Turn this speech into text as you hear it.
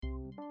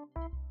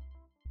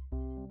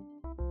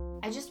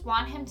just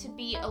want him to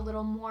be a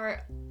little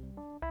more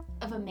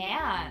of a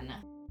man.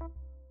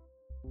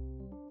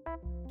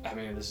 I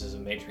mean, this is a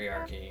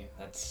matriarchy.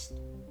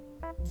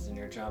 Isn't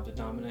your job to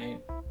dominate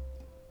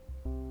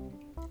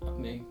of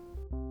me?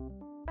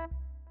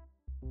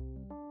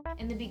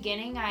 In the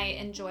beginning, I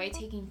enjoy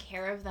taking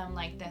care of them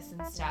like this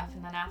and stuff,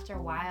 and then after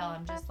a while,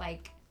 I'm just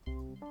like,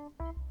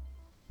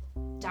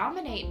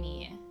 dominate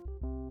me.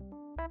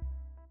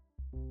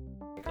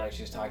 Like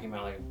she's talking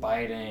about like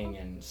biting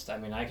and I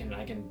mean, I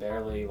can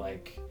barely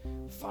like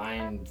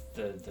find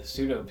the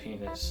pseudo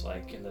penis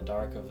like in the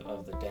dark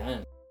of the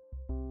den.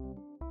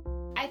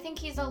 I think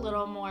he's a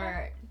little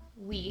more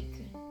weak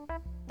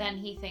than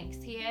he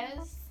thinks he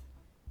is.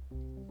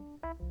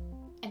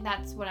 And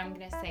that's what I'm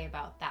going to say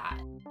about that.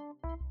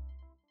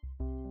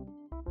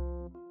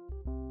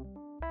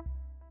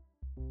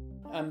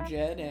 I'm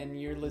Jed, and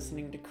you're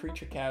listening to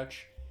Creature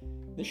Couch,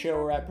 the show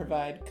where I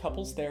provide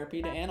couples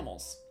therapy to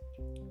animals.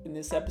 In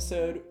this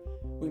episode,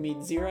 we meet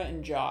Zira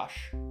and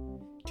Josh,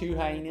 two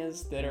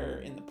hyenas that are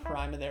in the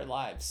prime of their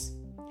lives.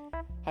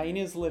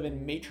 Hyenas live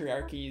in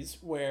matriarchies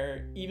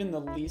where even the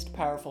least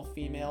powerful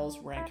females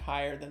rank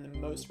higher than the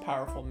most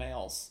powerful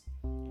males.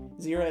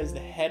 Zira is the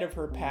head of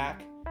her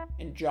pack,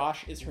 and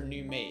Josh is her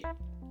new mate.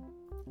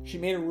 She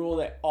made a rule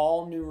that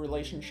all new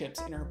relationships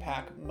in her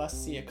pack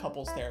must see a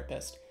couples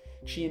therapist.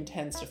 She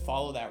intends to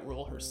follow that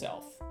rule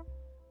herself.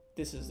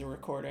 This is the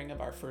recording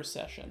of our first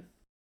session.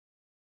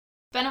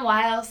 It's been a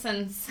while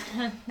since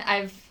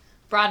I've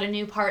brought a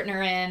new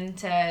partner in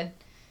to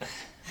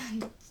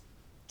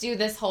do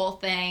this whole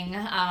thing.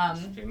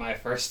 This would be my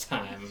first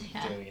time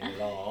doing it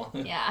at all.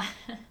 Yeah.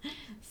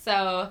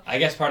 So I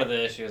guess part of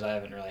the issue is I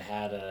haven't really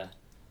had a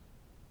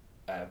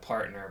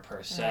partner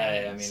per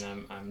se. Right. I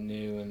mean, I'm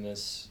new in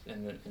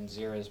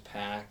Zira's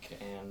pack,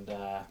 and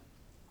I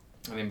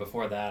mean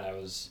before that I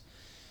was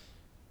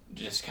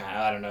just kind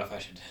of, I don't know if I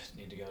should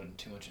need to go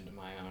too much into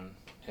my own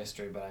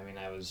history, but I mean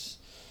I was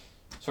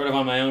sort of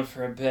on my own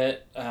for a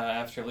bit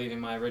after leaving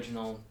my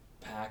original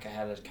pack. I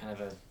had a kind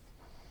of a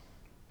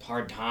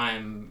hard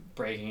time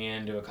breaking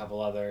into a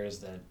couple others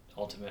that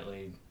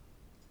ultimately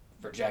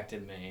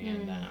rejected me,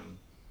 and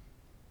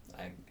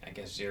I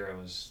guess Zira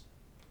was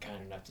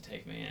kind enough to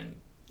take me in.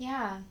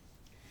 yeah,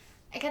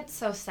 I get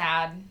so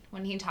sad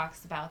when he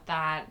talks about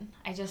that.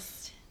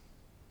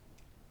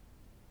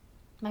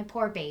 My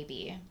poor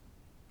baby.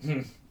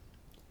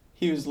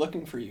 He was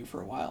looking for you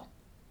for a while.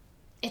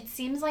 It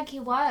seems like he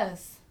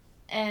was.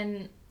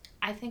 And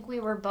I think we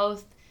were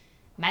both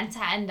meant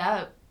to end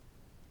up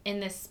in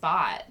this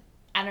spot.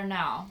 I don't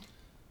know.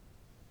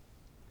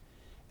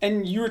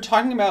 And you were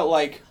talking about,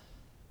 like,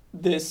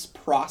 this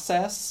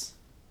process.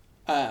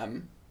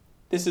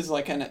 This is,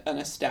 like, an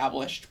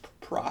established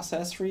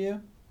process for you?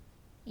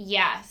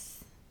 Yes.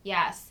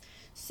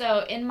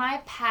 So in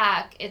my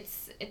pack,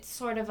 it's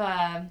sort of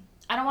a...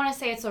 I don't want to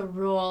say it's a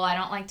rule. I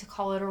don't like to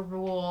call it a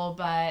rule,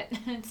 but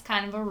it's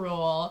kind of a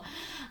rule.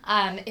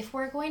 If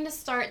we're going to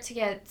start to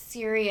get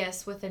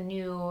serious with a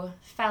new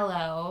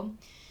fellow,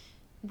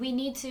 we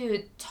need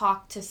to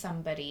talk to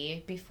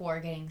somebody before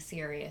getting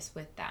serious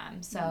with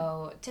them.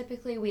 So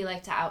typically we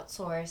like to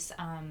outsource,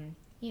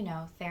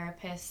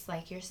 therapists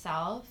like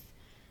yourself.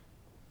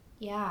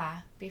 Yeah,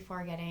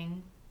 before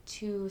getting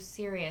too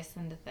serious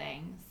into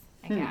things,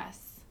 I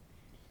guess.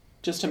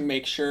 Just to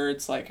make sure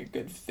it's, like, a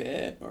good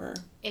fit, or...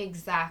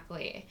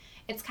 Exactly.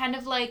 It's kind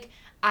of like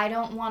I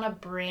don't want to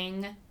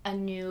bring a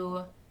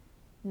new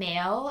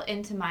male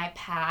into my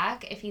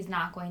pack if he's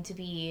not going to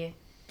be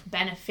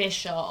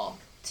beneficial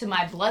to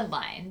my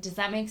bloodline. Does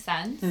that make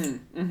sense?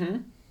 Mm-hmm.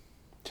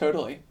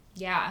 Totally.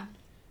 Yeah.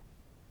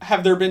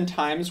 Have there been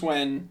times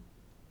when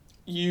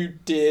you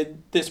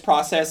did this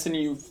process and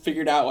you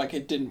figured out, like,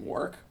 it didn't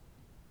work?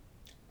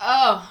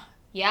 Oh,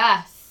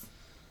 yes.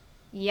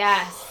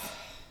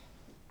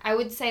 I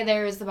would say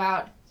there's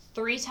about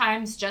 3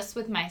 times just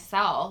with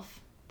myself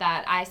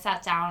that I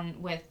sat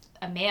down with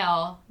a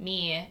male,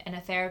 me, and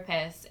a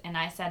therapist, and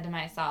I said to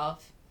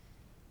myself,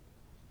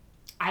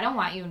 I don't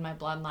want you in my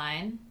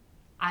bloodline.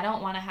 I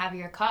don't want to have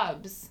your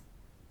cubs.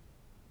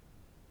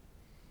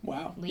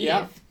 Wow. Leave.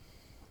 Yeah.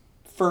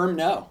 Firm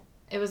no.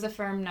 It was a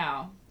firm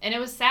no. And it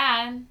was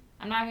sad.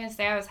 I'm not going to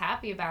say I was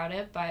happy about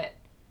it, but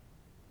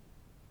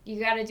you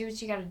got to do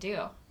what you got to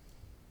do.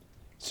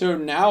 So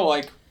now,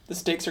 like, the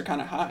stakes are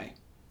kind of high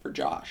for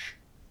Josh.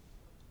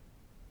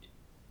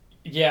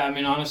 Yeah, I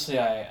mean, honestly,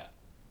 I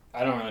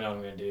don't really know what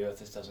I'm going to do if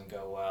this doesn't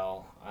go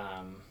well.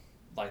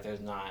 There's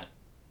not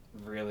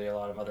really a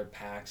lot of other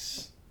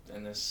packs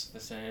in this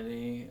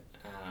vicinity,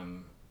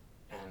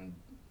 and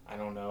I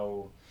don't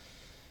know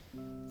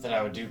that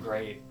I would do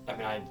great. I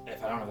mean,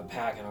 if I don't have a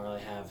pack, I don't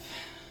really have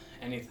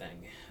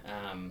anything.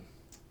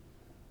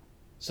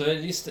 So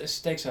these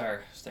stakes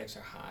are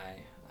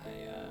high.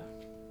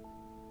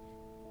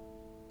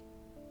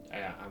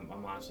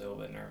 I'm honestly a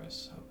little bit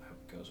nervous. Hope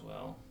it goes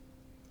well.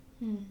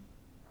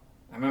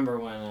 I remember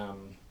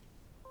when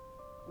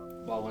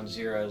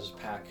Zira's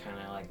pack kind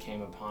of like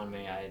came upon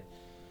me, I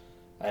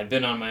had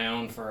been on my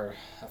own for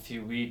a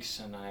few weeks,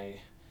 and I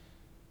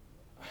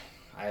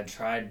had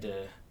tried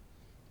to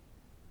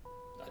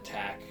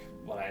attack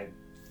what I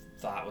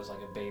thought was like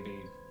a baby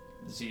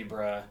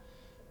zebra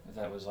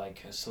that was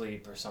like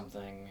asleep or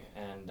something,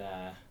 and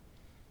I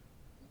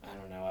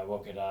don't know, I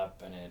woke it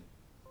up and it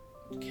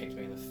kicked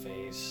me in the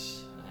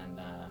face, and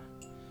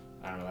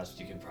I don't know, that's,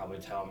 you can probably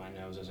tell my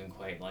nose isn't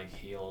quite like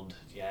healed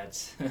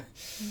yet.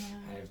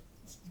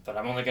 But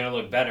I'm only going to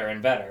look better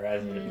and better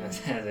as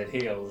it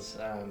heals.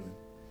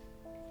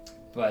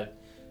 But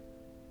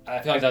I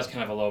feel like that was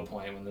kind of a low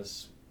point when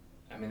this,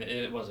 I mean,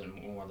 it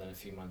wasn't more than a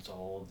few months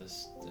old,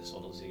 this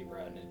little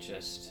zebra, and it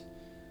just,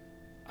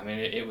 I mean,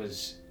 it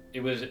was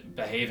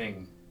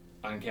behaving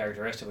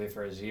uncharacteristically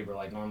for a zebra.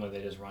 Like, normally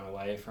they just run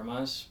away from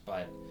us,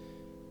 but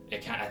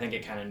I think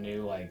it kind of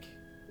knew, like,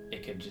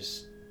 it could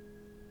just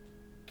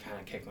kind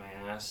of kick my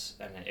ass,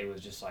 and it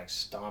was just, like,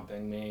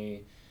 stomping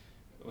me,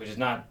 which is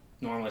not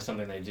normally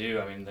something they do.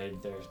 I mean,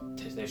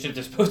 they're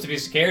supposed to be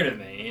scared of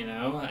me, you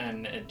know,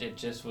 and it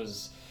just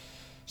was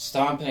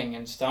stomping,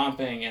 and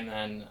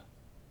then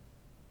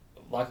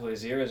luckily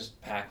Zira's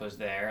pack was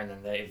there, and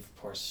then they,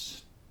 of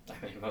course,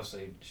 I mean,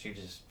 mostly she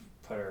just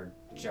put her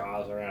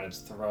jaws around its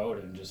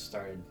throat and just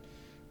started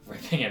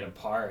ripping it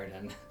apart,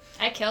 and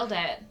I killed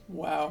it.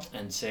 Wow.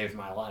 And saved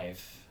my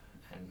life.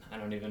 And I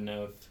don't even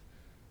know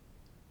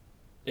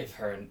if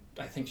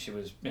I think she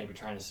was maybe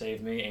trying to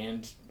save me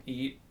and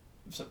eat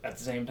at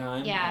the same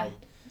time. Yeah,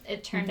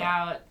 it turned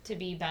out to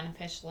be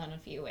beneficial in a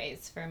few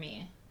ways for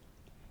me.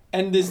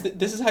 And this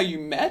is how you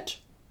met?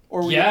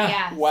 Or were Yeah. You...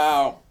 Yes.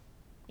 Wow.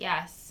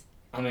 Yes.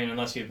 I mean,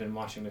 unless you've been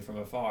watching me from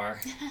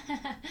afar.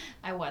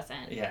 I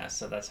wasn't. Yeah,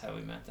 so that's how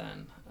we met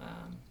then.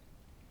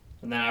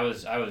 And then I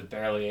was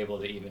barely able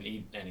to even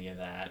eat any of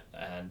that.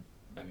 I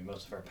mean,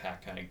 most of our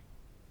pack kind of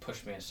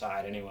pushed me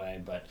aside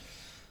anyway, but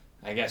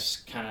I guess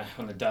kind of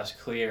when the dust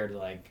cleared,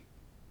 like,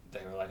 they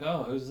were like,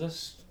 oh, who's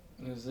this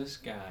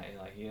guy?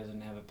 Like, he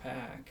doesn't have a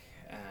pack.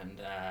 And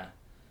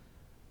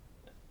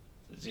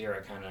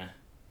Zira kind of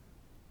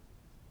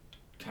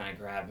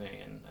grabbed me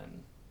and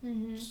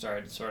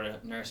started sort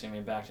of nursing me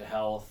back to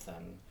health,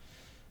 and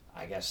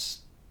I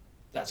guess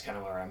that's kind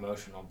of where our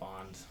emotional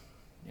bond,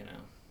 you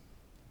know,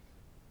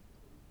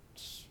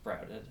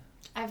 sprouted.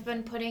 I've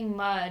been putting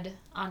mud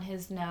on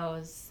his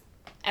nose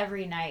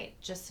every night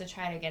just to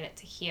try to get it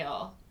to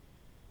heal.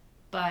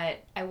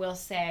 But I will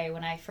say,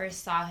 when I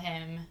first saw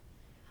him,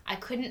 I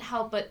couldn't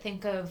help but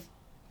think of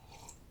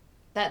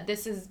that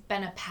this has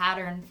been a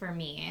pattern for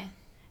me,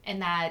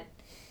 and that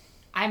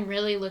I'm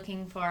really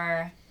looking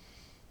for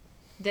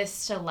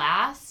this to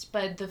last.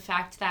 But the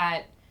fact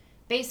that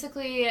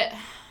basically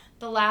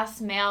the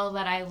last male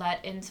that I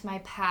let into my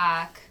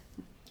pack,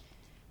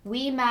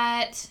 we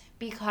met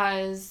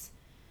because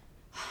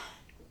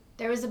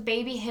there was a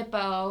baby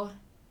hippo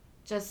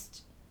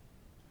just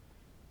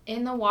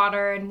in the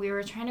water, and we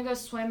were trying to go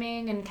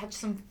swimming and catch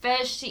some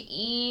fish to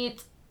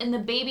eat, and the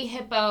baby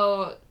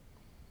hippo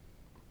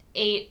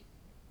ate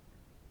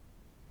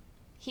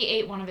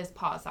one of his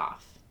paws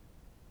off.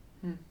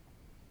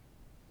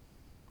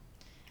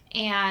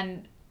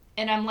 And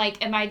I'm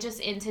like, am I just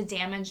into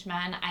damaged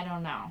men? I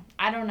don't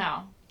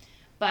know.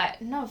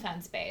 But no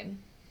offense, babe.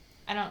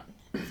 I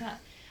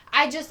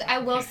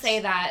will say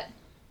that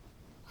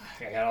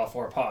I got all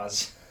 4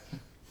 paws.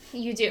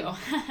 you do.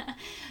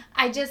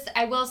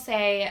 I will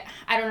say,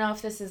 I don't know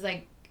if this is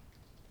like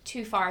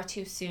too far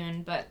too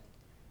soon, but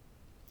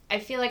I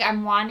feel like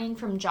I'm wanting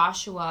from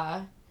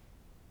Joshua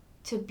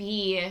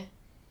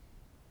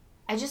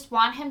I just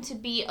want him to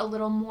be a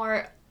little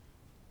more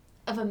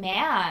of a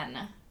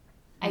man,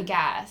 I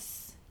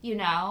guess. You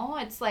know?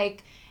 It's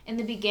like, in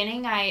the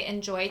beginning, I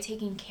enjoy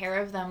taking care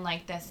of them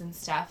like this and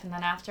stuff, and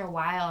then after a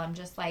while, I'm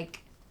just like,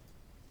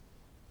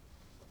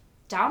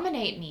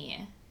 dominate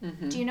me.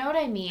 Mm-hmm. Do you know what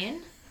I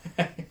mean?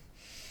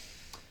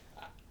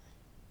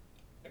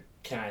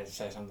 Can I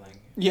say something?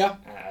 Yeah.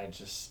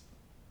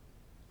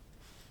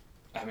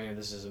 I mean,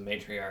 this is a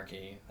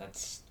matriarchy.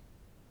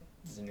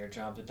 Isn't your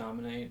job to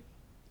dominate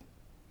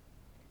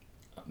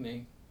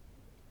me?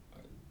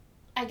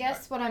 I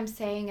guess what I'm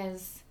saying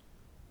is,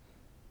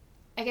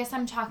 I guess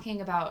I'm talking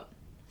about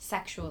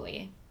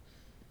sexually.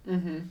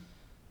 Mm-hmm.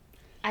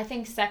 I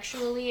think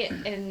sexually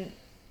and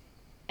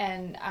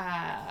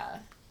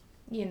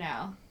you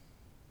know,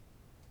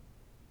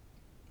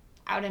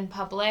 out in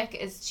public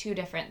is 2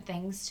 different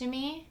things to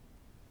me.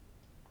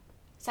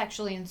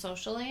 Sexually and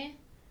socially,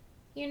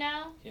 you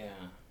know? Yeah.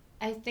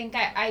 I think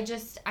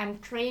I'm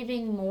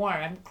craving more.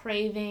 I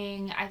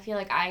feel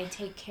like I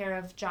take care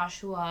of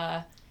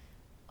Joshua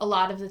a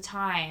lot of the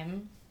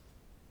time.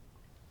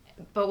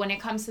 But when it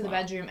comes to the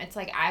bedroom, it's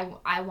like I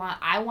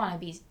want to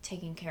be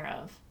taken care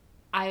of.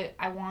 I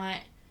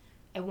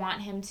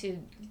want him to,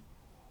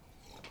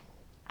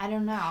 I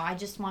don't know, I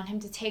just want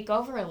him to take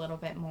over a little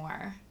bit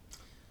more.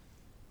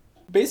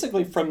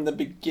 Basically, from the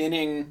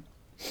beginning,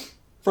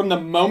 from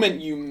the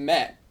moment you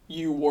met,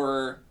 you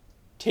were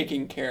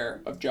taking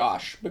care of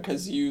Josh,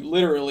 because you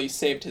literally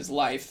saved his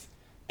life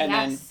and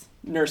then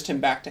nursed him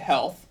back to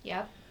health.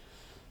 Yep.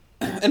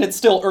 And it's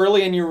still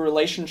early in your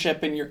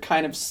relationship, and you're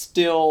kind of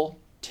still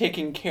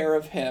taking care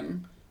of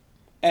him.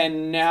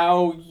 And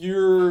now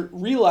you're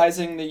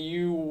realizing that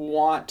you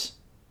want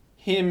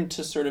him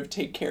to sort of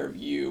take care of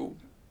you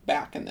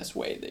back in this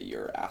way that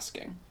you're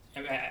asking.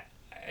 I mean,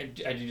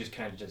 I do just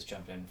kind of just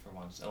jump in for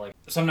once. Like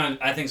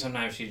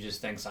sometimes she just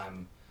thinks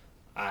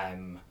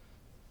I'm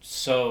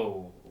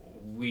so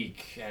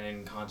weak and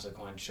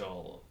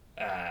inconsequential,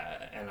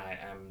 and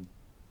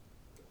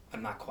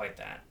I'm not quite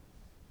that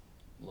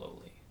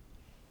lowly.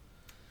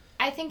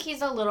 I think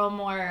he's a little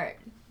more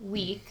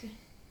weak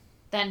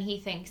than he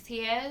thinks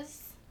he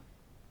is.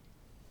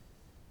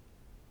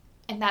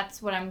 And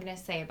that's what I'm going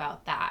to say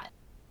about that.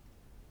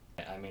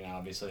 I mean,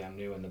 obviously I'm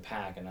new in the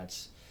pack, and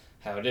that's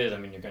how it is. I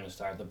mean, you're going to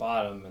start at the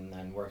bottom and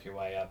then work your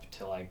way up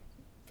to, like,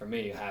 for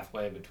me,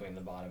 halfway between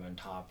the bottom and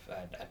top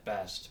at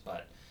best.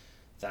 But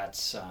that's,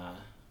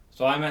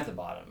 so I'm at the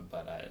bottom,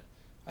 but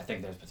I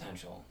think there's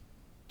potential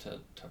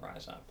to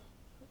rise up.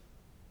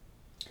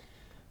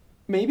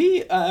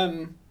 Maybe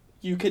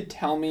you could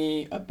tell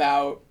me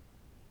about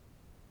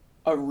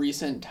a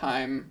recent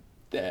time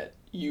that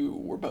you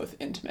were both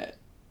intimate.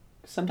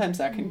 Sometimes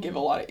that can give a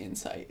lot of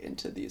insight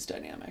into these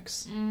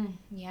dynamics.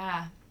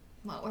 Yeah.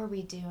 What were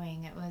we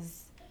doing? It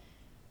was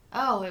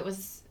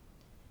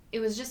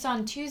just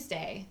on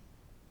Tuesday.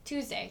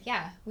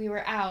 Yeah. We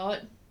were out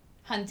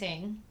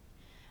hunting.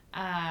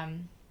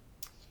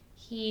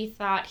 He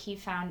thought he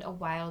found a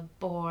wild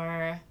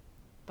boar,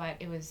 but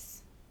it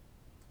wasn't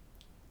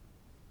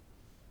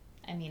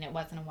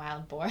a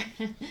wild boar.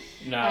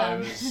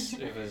 No,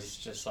 it was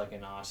just like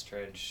an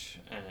ostrich,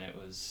 and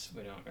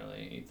we don't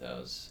really eat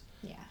those.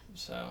 Yeah.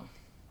 So.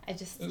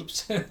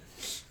 Oops.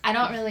 I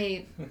don't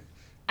really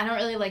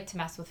like to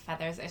mess with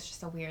feathers. It's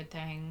just a weird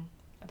thing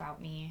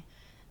about me.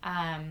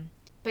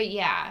 But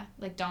yeah,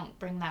 like, don't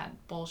bring that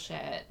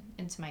bullshit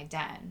into my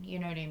den. You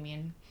know what I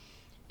mean?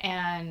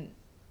 And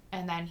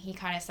then he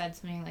kind of said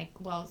something like,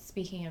 well,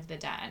 speaking of the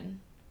den.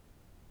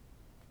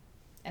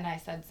 And I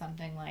said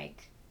something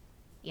like,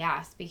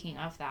 yeah, speaking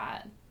of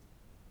that.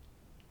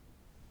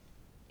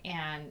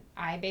 And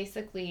I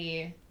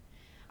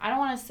don't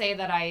want to say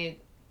that I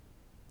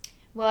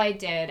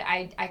did.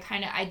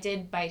 I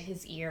did bite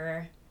his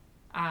ear,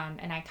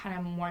 and I kind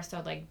of more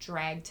so, like,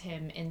 dragged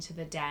him into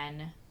the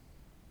den,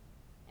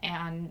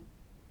 and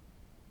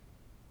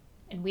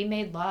we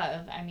made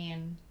love, I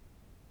mean,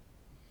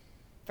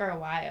 for a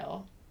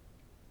while.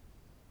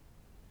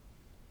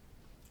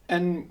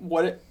 And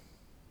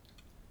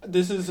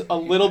this is a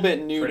little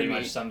bit new to me. Pretty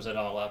much sums it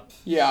all up.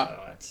 Yeah.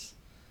 So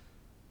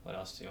what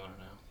else do you want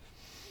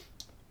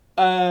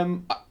I to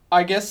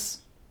know? guess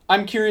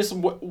I'm curious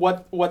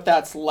what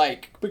that's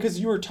like, because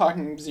you were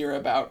talking, Zira,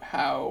 about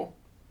how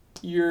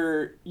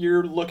you're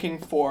looking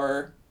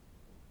for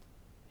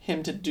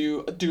him to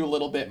do a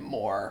little bit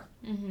more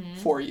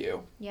for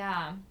you.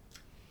 Yeah.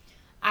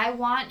 I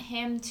want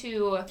him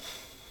to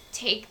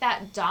take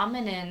that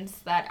dominance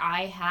that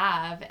I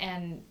have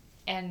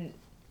and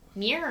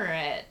mirror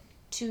it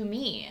to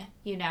me,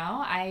 you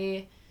know?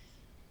 I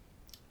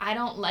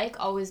don't like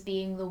always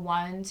being the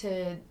one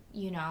to,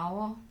 you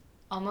know,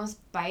 almost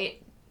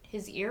bite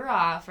his ear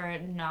off or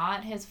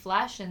gnawed his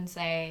flesh and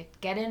say,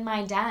 get in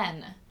my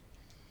den.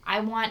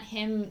 I want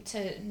him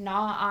to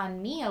gnaw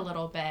on me a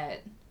little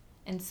bit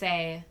and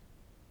say,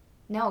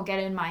 no, get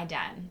in my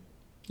den.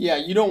 Yeah,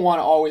 you don't want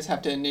to always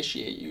have to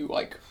initiate. You,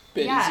 like,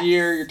 bit his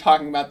ear, you're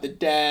talking about the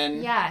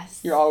den.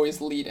 Yes. You're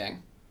always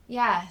leading.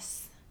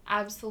 Yes,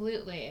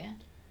 absolutely.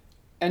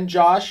 And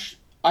Josh,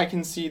 I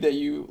can see that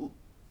you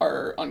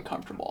are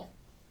uncomfortable.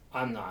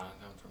 I'm not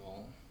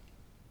uncomfortable.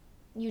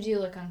 You do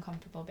look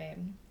uncomfortable, babe.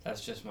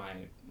 That's just my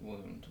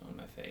wound on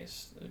my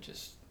face. It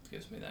just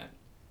gives me that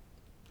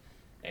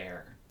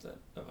air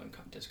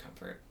of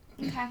discomfort.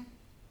 Okay.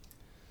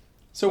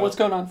 So what's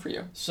going on for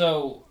you?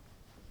 So,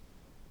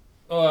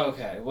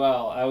 okay.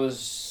 Well,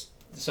 this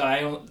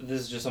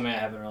is just something I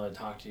haven't really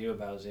talked to you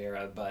about,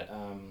 Zira, but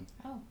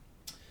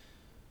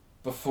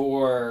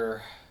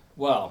before,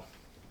 well,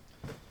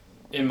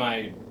 in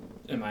my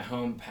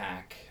home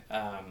pack,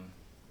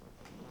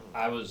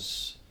 I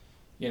was,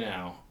 you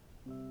know,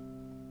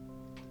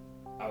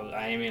 I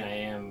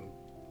am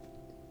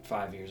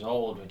 5 years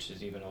old, which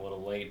is even a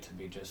little late to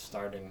be just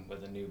starting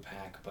with a new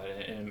pack. But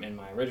in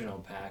my original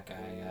pack,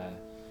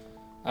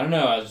 I don't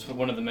know. I was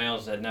one of the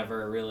males that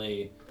never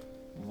really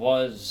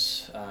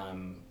was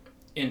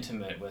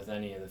intimate with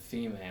any of the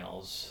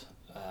females.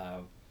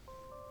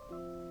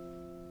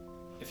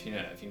 If you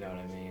know what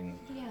I mean.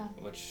 Yeah.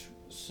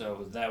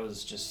 So that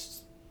was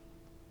just,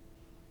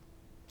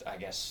 I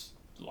guess,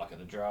 luck of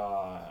the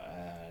draw.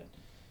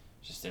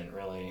 Just didn't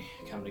really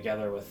come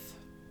together with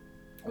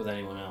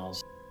anyone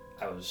else.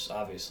 I was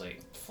obviously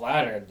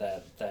flattered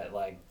that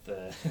like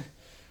the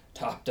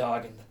top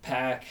dog in the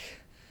pack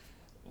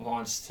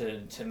wants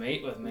to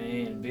mate with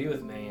me and be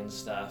with me and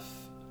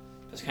stuff.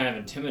 It's kind of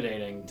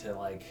intimidating to,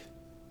 like,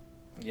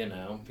 you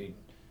know, be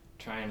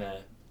trying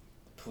to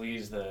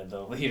please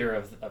the leader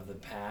of the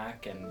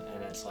pack, and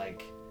it's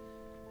like,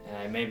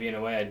 and maybe in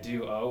a way I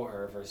do owe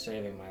her for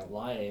saving my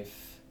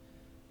life,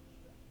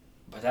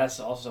 but that's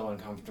also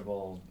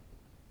uncomfortable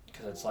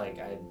because it's like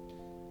I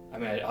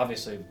mean,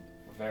 obviously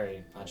we're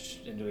very much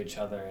into each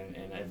other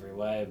in every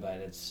way, but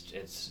it's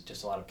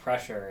just a lot of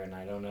pressure, and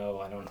I don't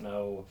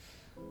know.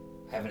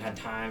 I haven't had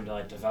time to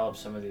like develop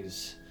some of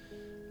these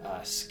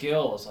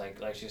skills,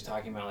 like she was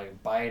talking about,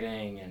 like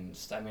biting, and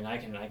I mean, I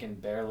can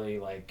barely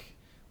like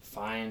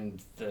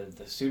find the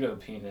pseudo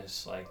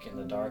penis like in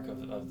the dark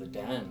of the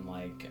den.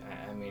 Like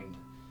I mean,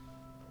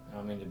 I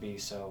don't mean to be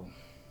so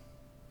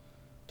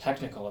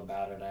technical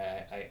about it.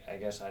 I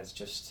guess I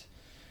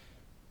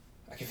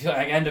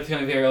end up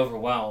feeling very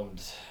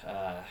overwhelmed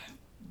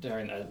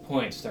during the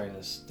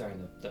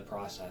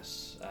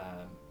process.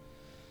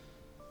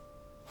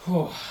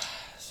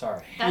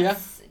 Sorry.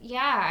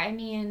 I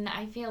mean,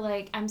 I feel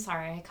like, I'm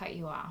sorry, I cut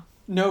you off.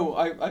 No,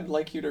 I'd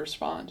like you to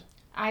respond.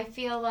 I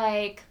feel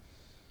like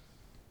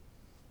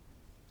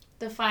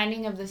the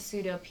finding of the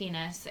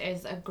pseudopenis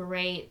is a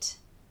great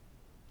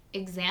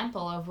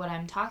example of what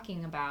I'm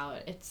talking about.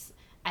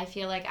 I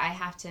feel like I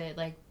have to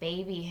like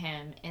baby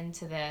him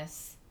into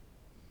this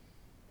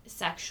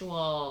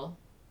sexual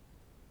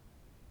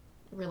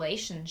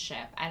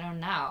relationship. I don't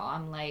know.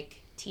 I'm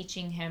like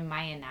teaching him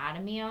my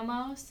anatomy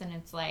almost, and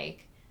it's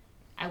like,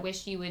 I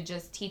wish you would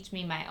just teach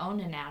me my own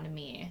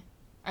anatomy,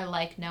 or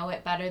like know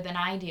it better than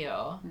I do,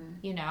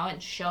 you know,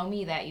 and show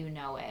me that you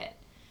know it.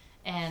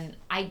 And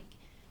I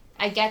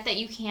get that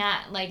you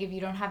can't, like, if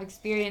you don't have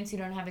experience, you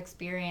don't have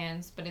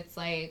experience, but it's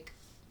like,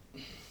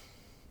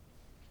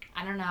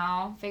 I don't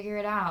know, figure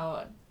it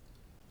out.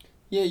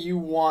 Yeah,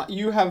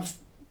 you have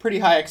pretty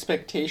high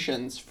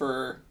expectations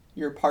for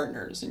your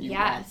partners, and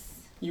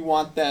you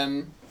want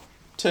them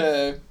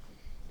to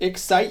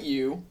excite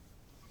you,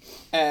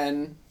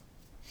 and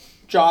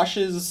Josh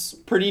is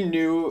pretty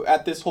new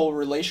at this whole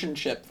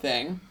relationship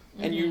thing,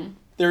 and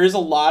there is a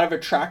lot of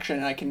attraction,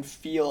 and I can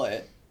feel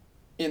it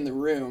in the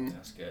room.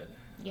 That's good.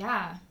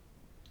 Yeah.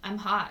 I'm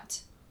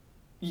hot.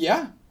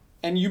 Yeah.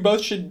 And you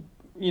both should,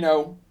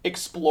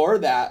 explore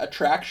that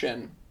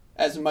attraction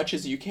as much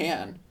as you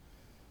can.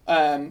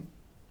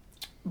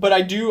 But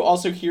I do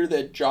also hear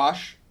that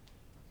Josh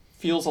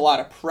feels a lot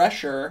of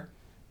pressure,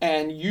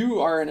 and you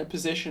are in a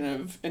position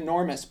of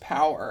enormous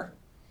power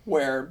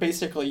where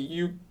basically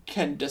you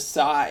can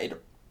decide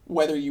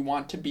whether you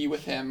want to be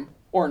with him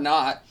or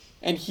not,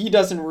 and he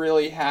doesn't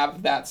really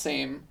have that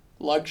same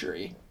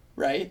luxury,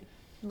 right?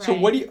 So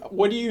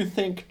what do you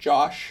think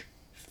Josh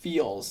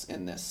feels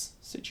in this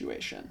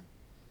situation?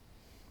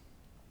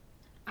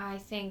 I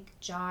think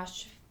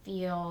Josh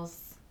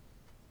feels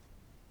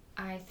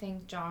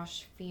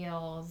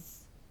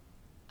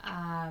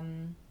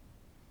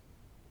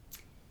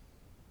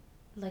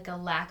like a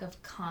lack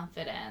of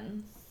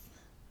confidence,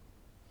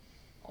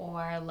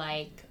 or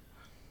like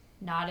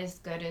not as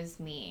good as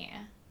me.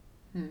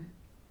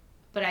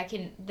 But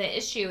the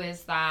issue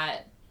is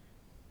that,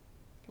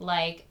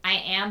 like, I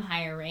am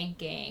higher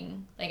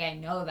ranking. Like, I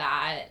know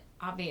that,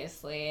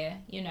 obviously,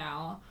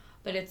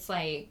 but it's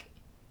like,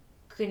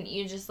 couldn't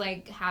you just,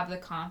 like, have the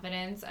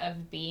confidence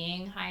of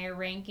being higher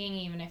ranking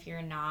even if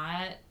you're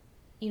not?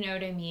 You know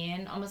what I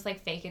mean? Almost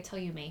like fake it till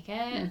you make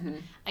it.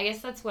 I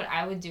guess that's what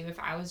I would do if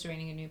I was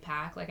joining a new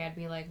pack. Like, I'd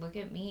be like, look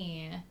at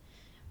me.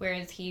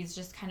 Whereas he's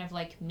just kind of,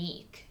 like,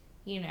 meek,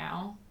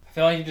 I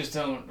feel like you just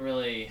don't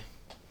really...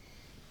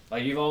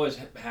 Like, you've always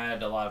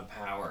had a lot of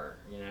power,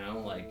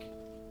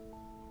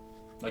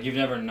 Like, you've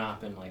never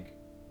not been, like,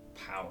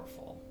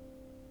 powerful.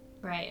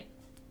 Right.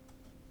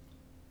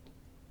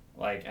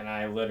 Like, and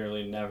I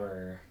literally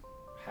never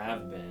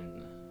have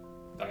been.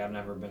 Like, I've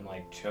never been,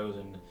 like,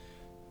 chosen.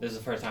 This is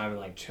the first time I've been,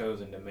 like,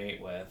 chosen to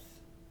mate with.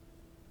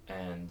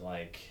 And,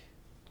 like,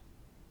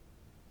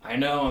 I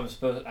know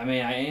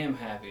I am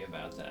happy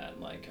about that.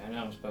 Like, I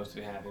know I'm supposed to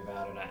be happy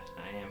about it.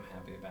 I am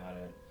happy about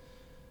it.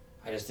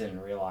 I just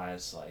didn't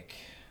realize, like,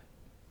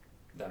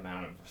 the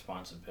amount of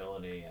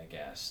responsibility, I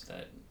guess,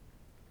 that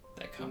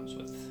comes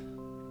with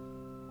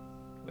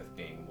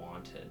being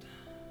wanted.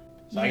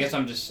 So I guess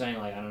I'm just saying,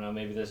 like, I don't know,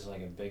 maybe this is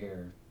like a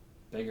bigger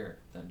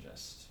than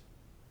just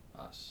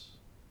us.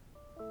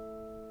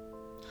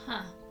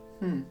 Huh.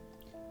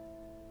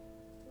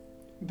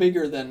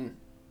 Bigger than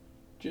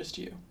just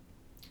you.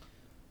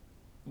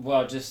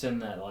 Well, just in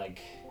that,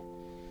 like,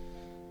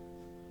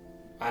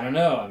 I don't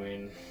know, I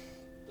mean,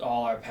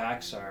 all our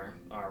packs are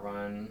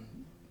run,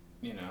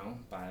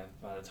 by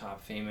the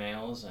top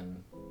females,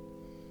 and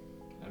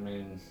I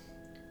mean,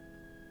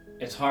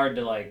 it's hard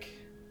to, like,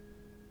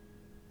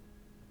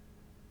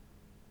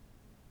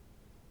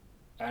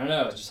 I don't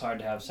know, it's just hard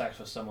to have sex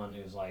with someone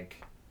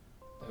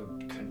who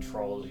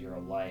controls your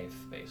life,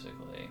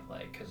 basically.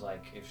 Like, because,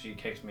 like, if she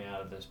kicks me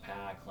out of this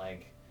pack,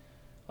 like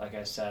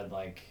I said,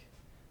 like,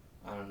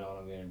 I don't know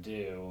what I'm going to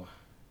do.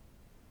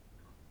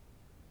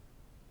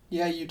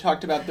 Yeah, you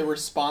talked about the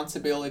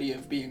responsibility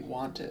of being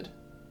wanted.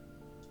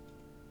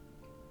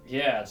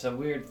 Yeah, it's a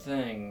weird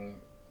thing.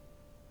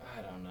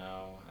 I don't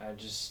know. I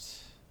don't know.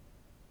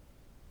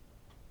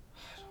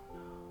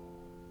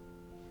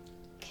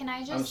 Can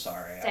I just I'm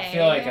sorry. say... I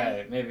feel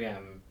like maybe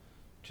I'm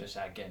just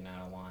getting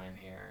out of line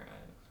here.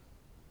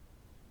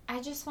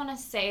 I just want to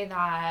say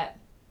that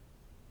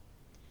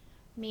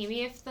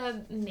maybe if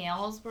the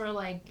males were,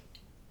 like,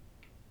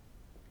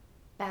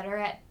 better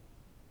at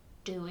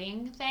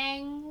doing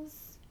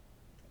things,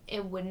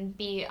 it wouldn't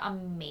be a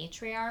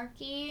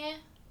matriarchy.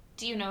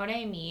 Do you know what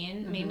I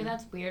mean? Mm-hmm. Maybe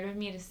that's weird of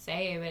me to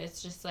say, but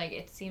it's just like,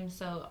 it seems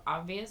so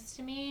obvious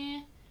to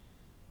me.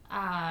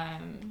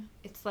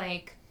 It's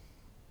like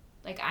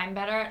I'm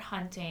better at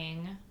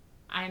hunting.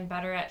 I'm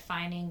better at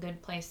finding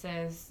good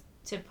places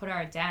to put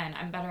our den.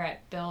 I'm better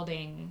at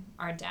building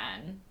our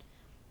den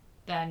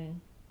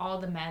than all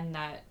the men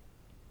that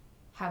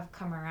have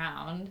come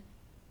around.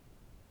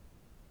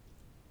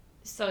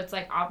 So it's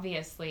like,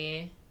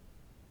 obviously,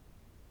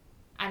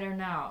 I don't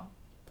know.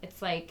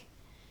 It's like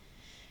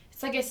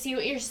I see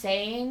what you're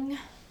saying,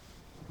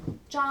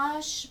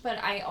 Josh, but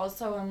I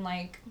also am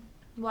like,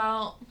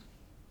 well,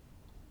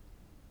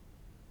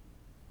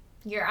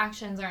 your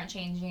actions aren't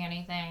changing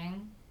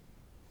anything.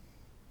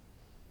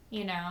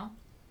 You know?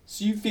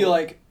 So you feel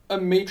like a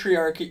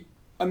matriarchy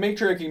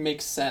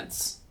makes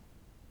sense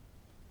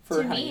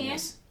for to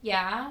hyenas. Me,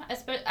 yeah.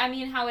 I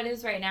mean, how it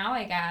is right now,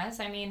 I guess.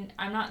 I mean,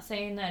 I'm not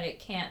saying that it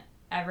can't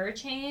ever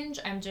change.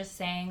 I'm just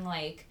saying,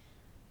 like,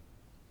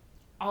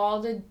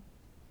 all the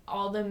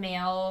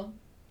male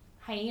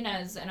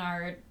hyenas in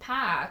our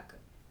pack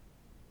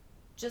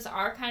just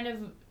are kind of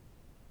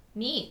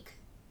meek,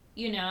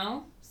 you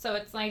know? So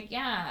it's like,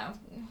 yeah,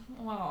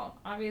 well,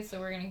 obviously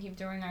we're going to keep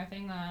doing our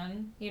thing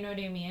then. You know what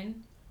I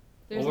mean?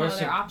 There's no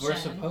other option. We're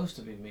supposed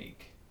to be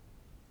meek.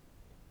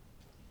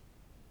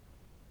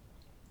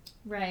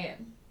 Right.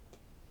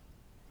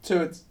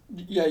 So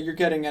you're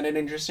getting at an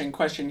interesting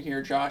question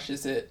here, Josh.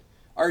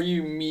 Are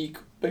you meek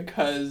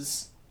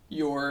because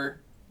you're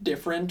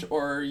different,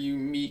 or are you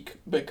meek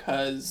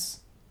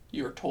because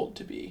you're told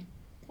to be,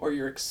 or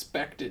you're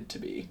expected to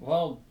be?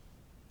 Well,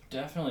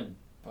 definitely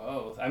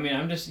both. I mean,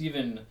 I'm just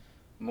even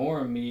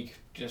more meek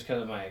just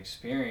because of my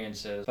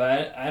experiences.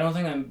 But I don't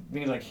think I'm,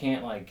 because I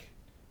can't, like,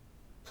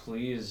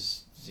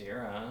 please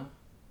Zira.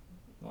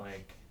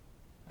 Like,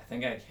 I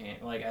think I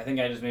can't. Like, I think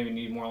I just maybe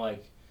need more,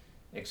 like,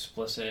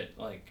 explicit,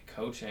 like,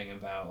 coaching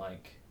about,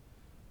 like,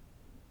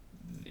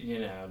 you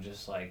know,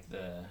 just, like,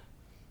 the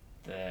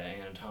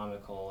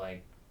anatomical,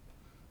 like,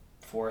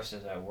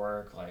 forces at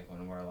work, like,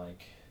 when we're,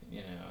 like,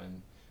 you know,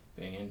 and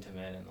being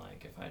intimate, and,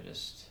 like, if I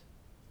just,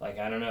 like,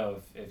 I don't know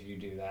if you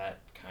do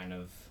that kind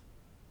of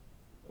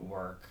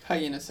work.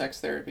 Hyena sex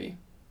therapy.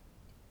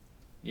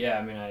 Yeah,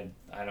 I mean, I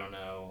don't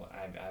know.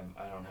 I've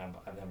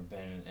never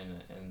been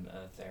in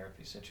a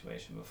therapy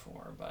situation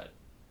before, but,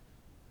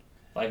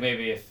 like,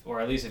 maybe or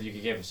at least if you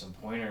could give us some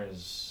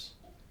pointers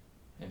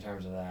in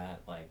terms of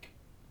that, like,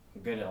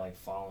 I'm good at, like,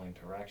 following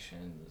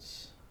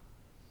directions.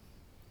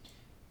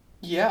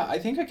 Yeah, I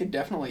think I could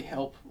definitely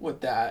help with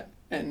that.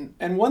 And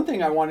one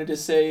thing I wanted to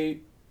say,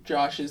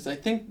 Josh, is I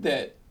think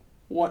that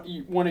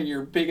one of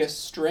your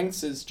biggest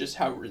strengths is just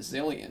how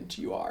resilient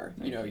you are.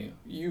 Thank you.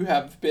 You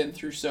have been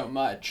through so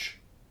much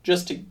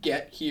just to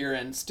get here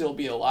and still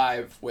be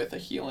alive with a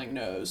healing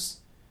nose.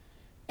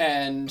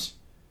 And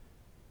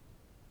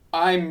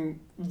I'm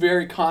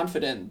very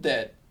confident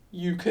that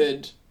you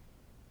could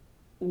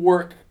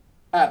work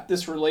at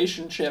this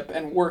relationship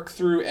and work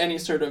through any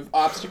sort of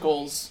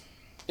obstacles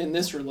in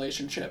this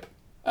relationship.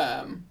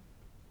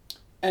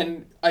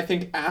 And I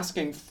think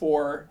asking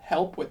for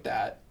help with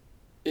that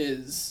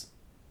is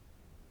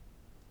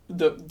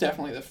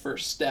definitely the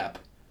first step.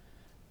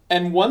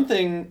 And one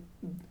thing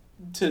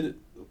to,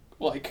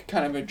 like,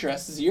 kind of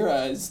address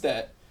Zira is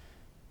that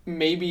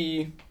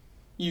maybe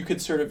you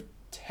could sort of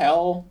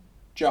tell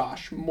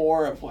Josh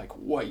more of, like,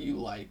 what you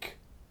like,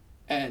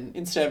 and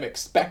instead of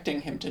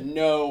expecting him to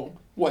know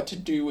what to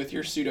do with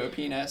your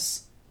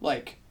pseudopenis,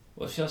 like,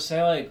 well, she'll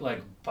say,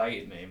 like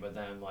bite me, but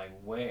then, like,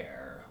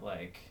 where,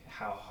 like,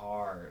 how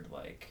hard,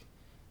 like,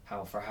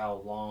 for how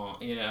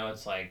long, you know?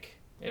 It's like,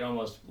 it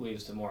almost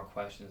leads to more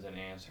questions than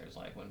answers,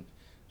 like, when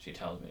she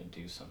tells me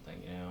to do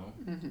something, you know?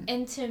 Mm-hmm.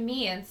 And to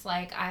me, it's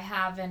like, I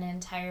have an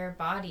entire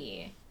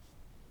body.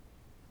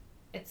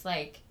 It's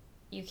like,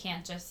 you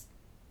can't just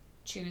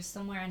choose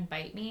somewhere and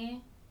bite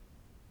me.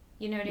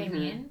 You know what I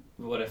mean?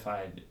 What if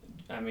I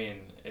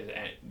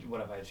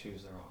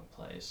choose the wrong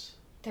place?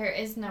 There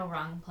is no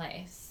wrong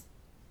place.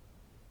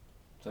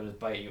 So just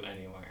bite you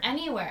anywhere?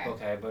 Anywhere.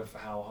 Okay, but for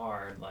how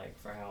hard? Like,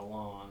 for how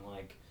long?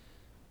 Like,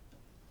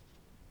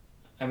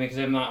 I mean, because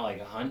I'm not, like,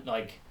 a hunt,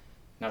 like,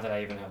 not that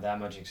I even have that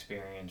much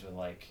experience with,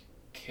 like,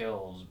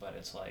 kills, but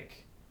it's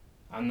like,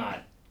 I'm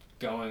not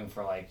going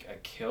for, like, a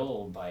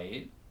kill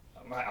bite,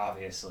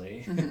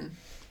 obviously. Mm-hmm.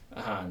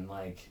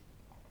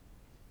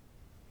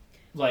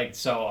 Like,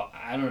 so,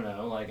 I don't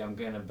know, like, I'm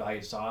gonna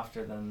bite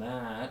softer than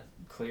that,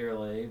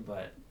 clearly,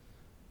 but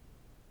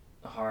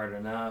hard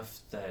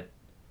enough that,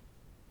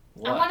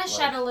 I want to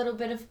shed a little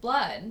bit of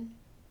blood.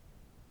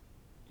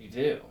 You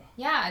do?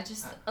 Yeah,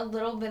 just a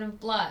little bit of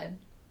blood.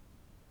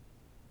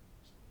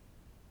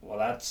 Well,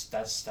 that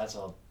feels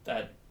a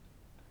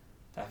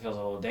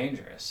little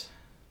dangerous.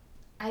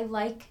 I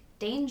like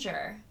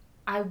danger.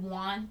 I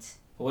want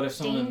But what if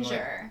someone,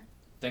 danger. like,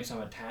 thinks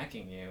I'm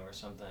attacking you or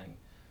something?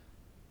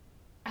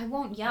 I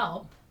won't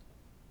yelp.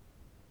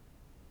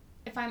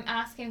 If I'm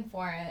asking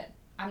for it,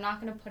 I'm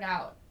not going to put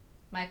out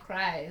my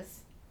cries.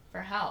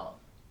 for help.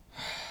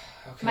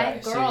 Okay, My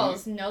so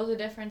girls know the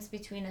difference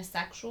between a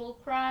sexual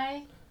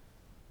cry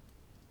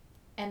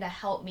and a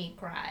help me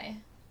cry.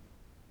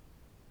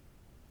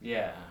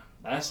 Yeah,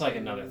 that's like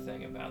another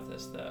thing about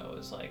this though,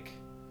 is like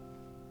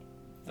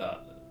the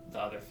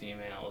other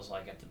female is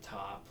like at the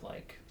top,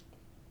 like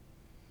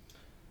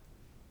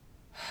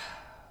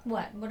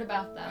What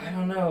about I them?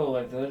 don't know,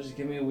 like they'll just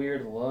give me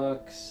weird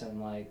looks and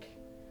like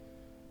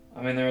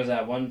I mean there was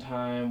that one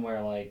time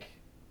where like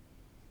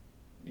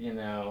you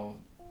know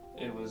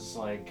it was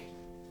like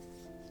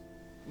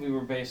we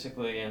were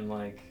basically in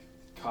like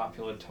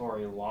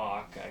copulatory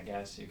lock, I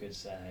guess you could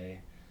say,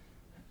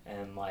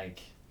 and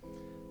like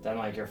then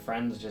like your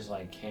friends just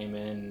like came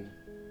in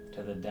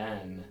to the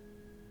den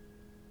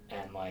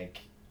and like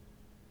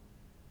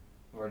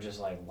were just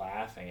like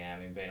laughing at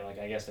me, but like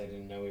I guess they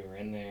didn't know we were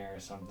in there or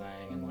something,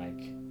 and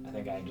like I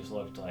think I just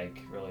looked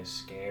like really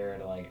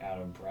scared, like out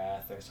of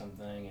breath or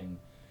something, and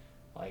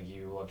like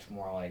you looked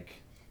more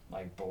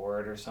like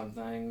bored or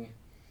something,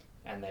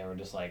 and they were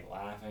just like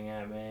laughing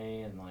at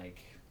me, and like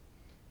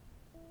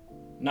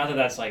not that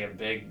that's like a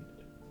big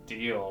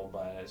deal,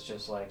 but it's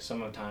just like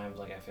sometimes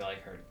like I feel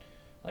like her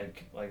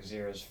like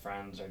Zira's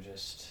friends are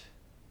just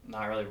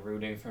not really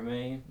rooting for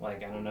me.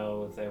 Like I don't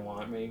know if they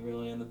want me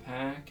really in the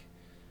pack.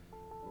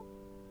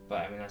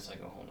 But I mean that's like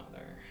a whole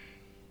nother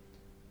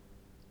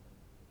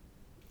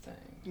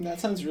thing. That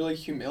sounds really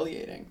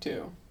humiliating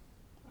too.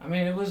 I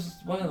mean it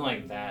wasn't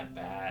like that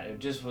bad. It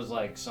just was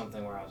like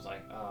something where I was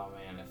like, oh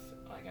man,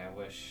 if like I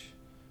wish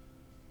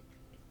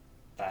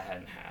that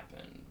hadn't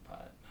happened,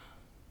 but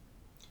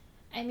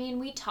I mean,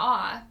 we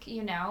talk,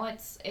 you know,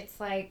 it's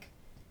like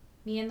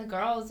me and the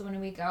girls when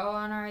we go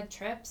on our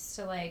trips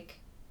to like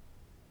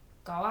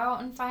go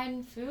out and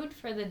find food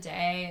for the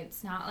day.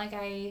 It's not like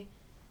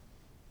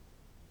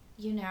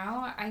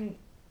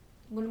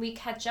when we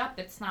catch up,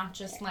 it's not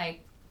just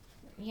like,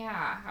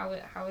 yeah,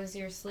 how was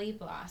your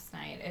sleep last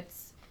night?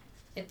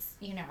 It's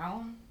you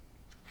know,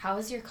 how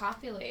is your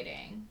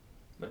copulating?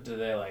 But do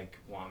they like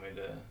want me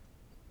to?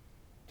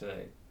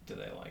 Do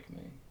they like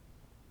me?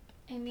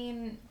 I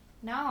mean,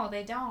 no,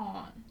 they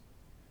don't.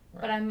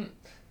 Right. But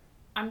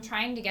I'm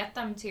trying to get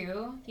them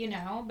to, you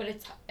know, but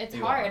it's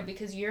You hard are.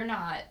 because you're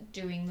not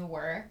doing the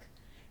work.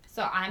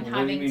 So I'm What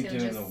having do you mean to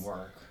doing just the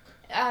work?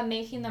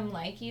 making them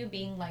like you,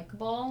 being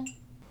likable.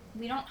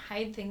 We don't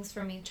hide things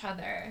from each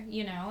other,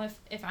 you know.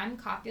 If I'm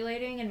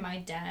copulating in my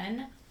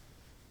den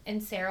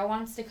and Sarah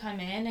wants to come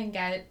in and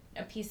get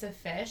a piece of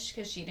fish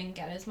because she didn't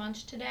get as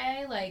much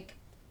today, like,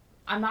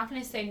 I'm not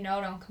going to say, no,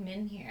 don't come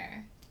in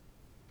here.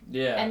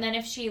 Yeah. And then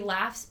if she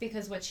laughs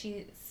because what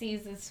she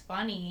sees is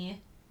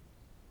funny,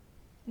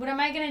 what am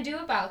I going to do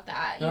about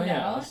that, you Oh, yeah,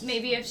 know? that's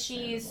Maybe if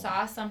she understandable.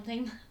 saw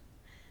something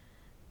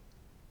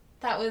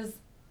that was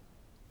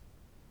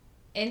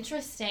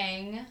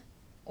interesting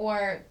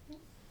or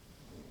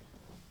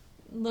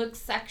looked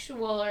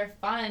sexual or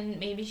fun,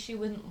 maybe she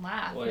wouldn't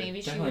laugh. Well, it Maybe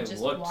she definitely would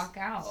just looked walk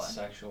out.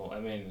 Sexual. I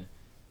mean,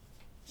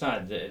 it's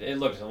not. It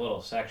looked a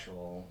little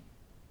sexual.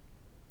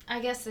 I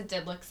guess it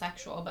did look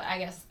sexual, but I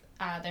guess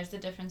there's a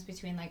difference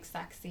between like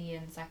sexy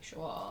and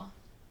sexual.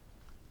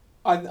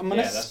 I'm gonna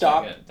Yeah, that's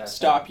stop like that's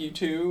stop you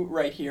two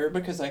right here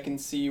because I can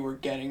see we're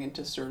getting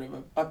into sort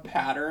of a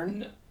pattern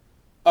No.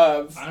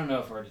 of I don't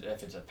know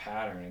if it's a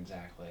pattern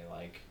exactly.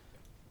 Like,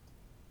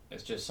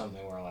 it's just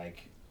something where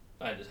like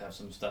I just have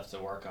some stuff to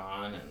work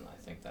on, and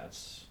I think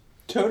that's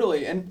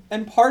totally, and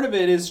part of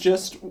it is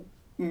just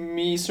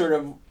me sort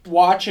of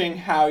watching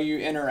how you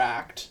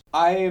interact.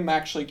 I am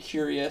actually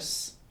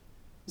curious,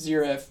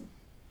 Zira, if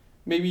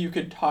maybe you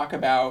could talk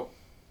about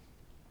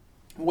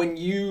when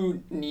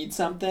you need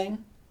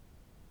something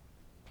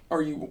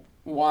or you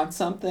want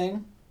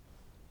something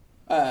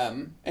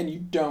and you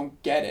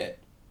don't get it,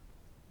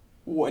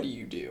 what do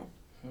you do?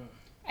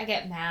 I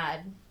get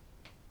mad.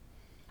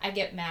 I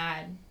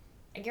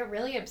get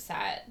really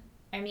upset.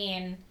 I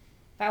mean,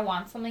 if I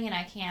want something and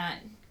I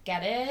can't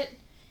get it,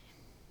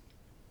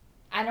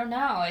 I don't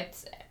know.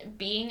 It's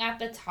being at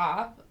the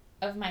top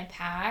of my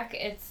pack.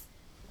 It's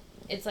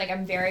like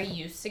I'm very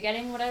used to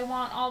getting what I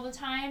want all the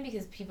time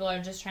because people are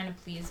just trying to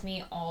please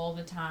me all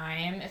the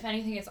time. If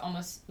anything, it's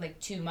almost like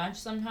too much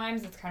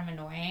sometimes. It's kind of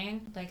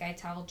annoying. Like I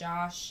tell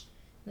Josh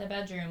in the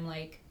bedroom,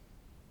 like,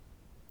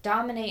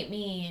 dominate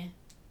me.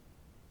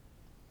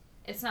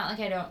 It's not like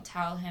I don't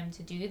tell him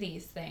to do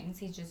these things.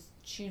 He just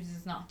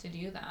chooses not to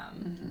do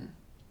them. Mm-hmm.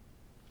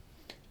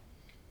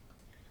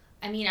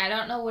 I mean, I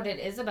don't know what it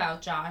is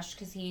about Josh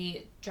because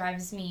he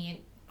drives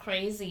me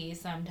crazy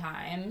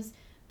sometimes.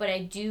 But I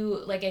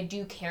do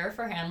care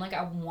for him. Like,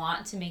 I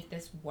want to make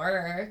this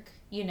work,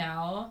 you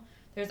know?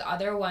 There's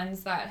other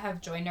ones that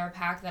have joined our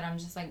pack that I'm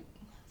just like,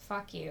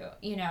 fuck you,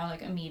 you know,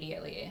 like,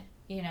 immediately,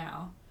 you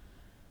know?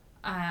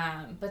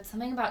 But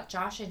something about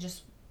Josh,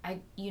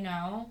 you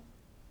know?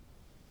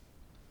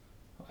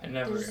 I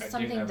never. There's I do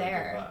something never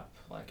there. give up.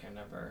 Like I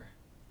never.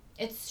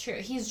 It's true.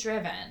 He's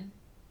driven.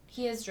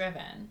 He is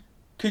driven.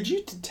 Could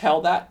you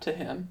tell that to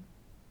him?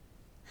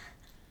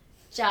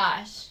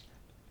 Josh.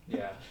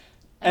 Yeah.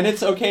 And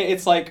it's okay,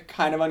 it's like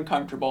kind of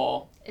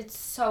uncomfortable. It's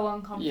so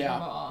uncomfortable.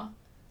 Yeah.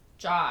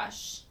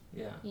 Josh,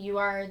 Yeah. you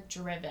are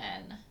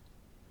driven.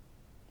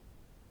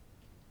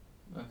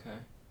 Okay.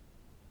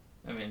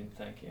 I mean,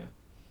 thank you.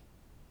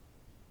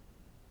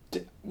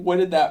 How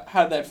did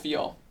that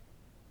feel?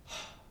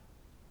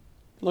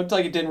 Looked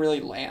like it didn't really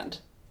land.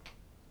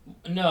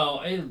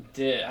 No, it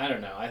did. I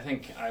don't know. I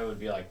think I would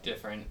be like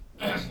different,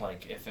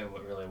 like if it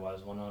really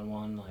was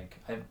one-on-one. Like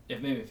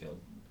it made me feel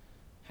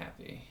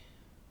happy.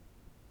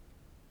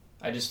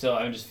 I just feel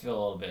a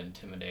little bit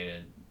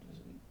intimidated,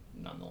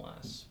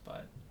 nonetheless.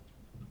 But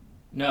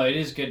no, it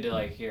is good to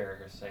like hear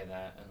her say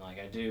that, and like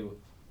I do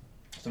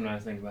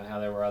sometimes think about how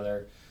there were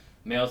other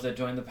males that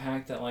joined the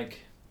pack that like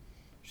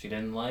she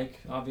didn't like,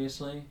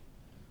 obviously,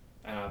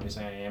 and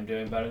obviously I am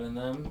doing better than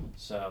them.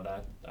 So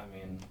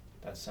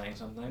that's saying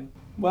something.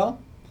 Well,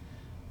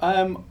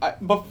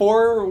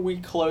 before we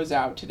close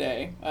out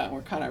today,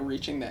 we're kind of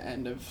reaching the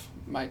end of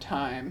my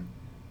time.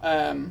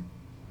 I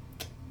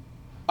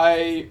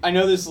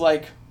know this is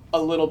like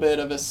a little bit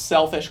of a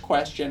selfish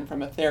question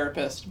from a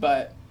therapist,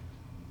 but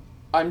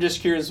I'm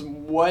just curious,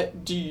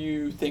 what do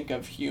you think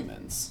of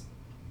humans?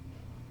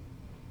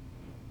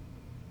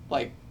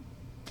 Like,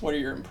 what are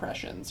your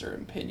impressions or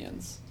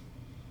opinions?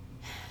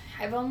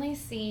 I've only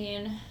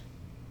seen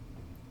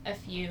a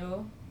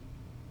few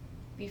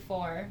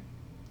before.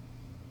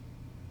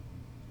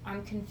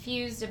 I'm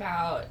confused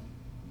about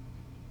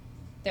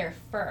their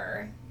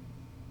fur.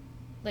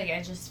 Like,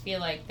 I just feel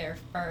like their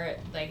fur,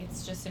 like,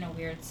 it's just in a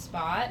weird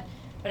spot.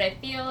 But I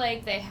feel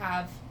like they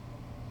have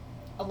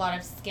a lot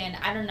of skin.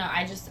 I don't know.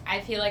 I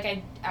feel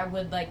like I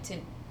would like to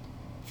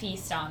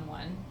feast on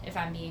one, if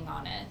I'm being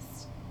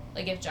honest.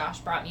 Like, if Josh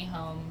brought me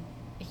home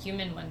a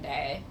human one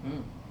day,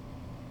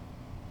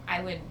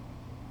 I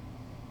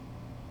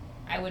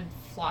would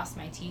floss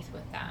my teeth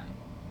with them.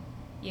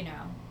 You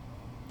know,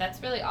 that's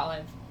really all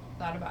I've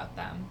thought about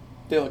them.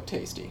 They look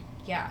tasty.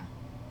 Yeah,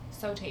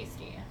 so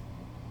tasty.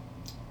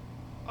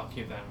 I'll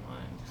keep that in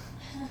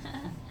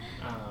mind.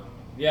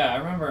 Yeah, I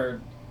remember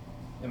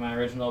in my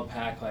original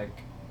pack,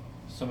 like,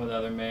 some of the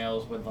other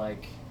males would,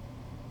 like,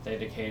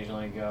 they'd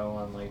occasionally go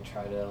and, like,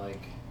 try to,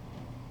 like,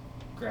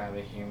 grab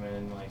a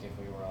human, like, if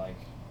we were, like,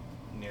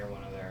 near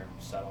one of their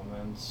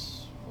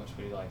settlements, which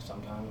we, like,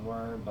 sometimes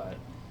were, but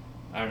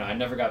I don't know, I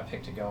never got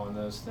picked to go on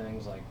those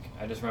things. Like,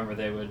 I just remember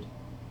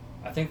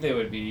I think they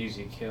would be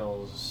easy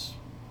kills,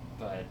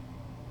 but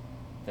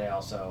they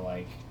also,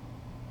 like,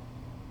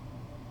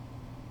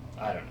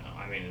 I don't know.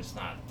 I mean,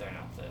 they're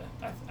not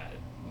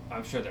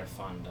I'm sure they're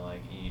fun to,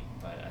 like, eat,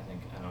 but I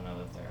don't know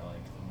that they're,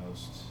 like, the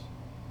most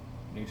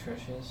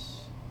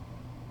nutritious.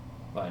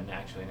 But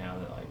actually now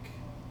that, like,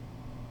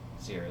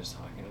 Zira's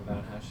talking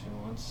about how she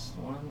wants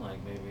one,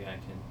 like, maybe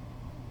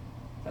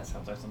that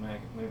sounds like something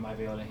we might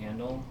be able to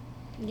handle.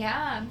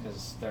 Yeah.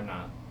 Because they're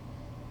not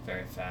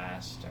very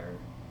fast or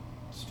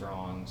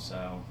strong,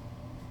 so...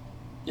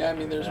 Yeah, I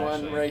mean, there's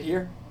one right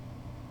here.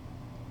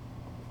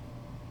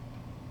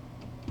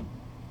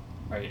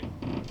 Are you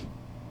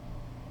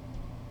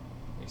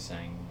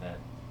saying that...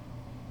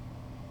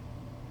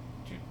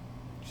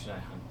 Should I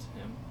hunt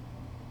him?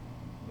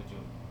 Would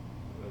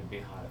it be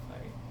hot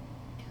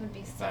It would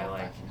be so if I,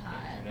 like, fucking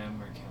hot. injured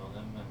him or killed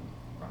him and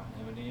brought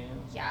him to you?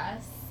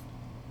 Yes.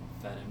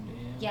 Fed him to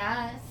you?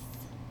 Yes.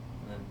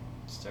 And then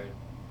started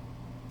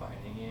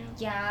biting you?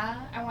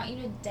 Yeah, I want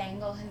you to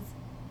dangle his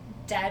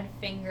dead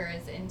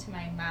fingers into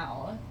my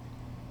mouth.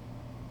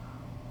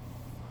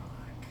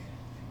 Fuck.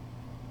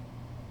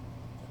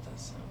 That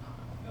does sound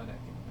hot. I feel like I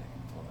can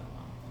pull that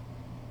off.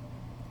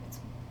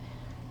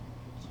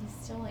 He's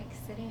still like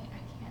sitting. I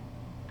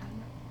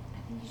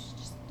think you should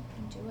just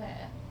do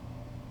it.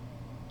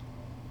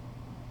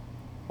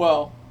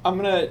 Well,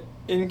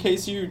 in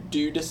case you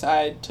do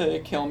decide to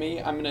kill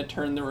me, I'm gonna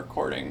turn the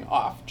recording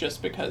off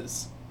just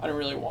because I don't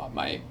really want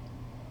my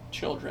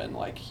children,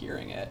 like,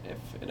 hearing it if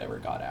it ever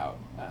got out.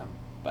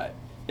 But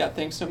yeah,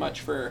 thanks so much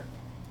for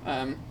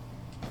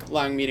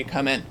allowing me to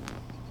come in.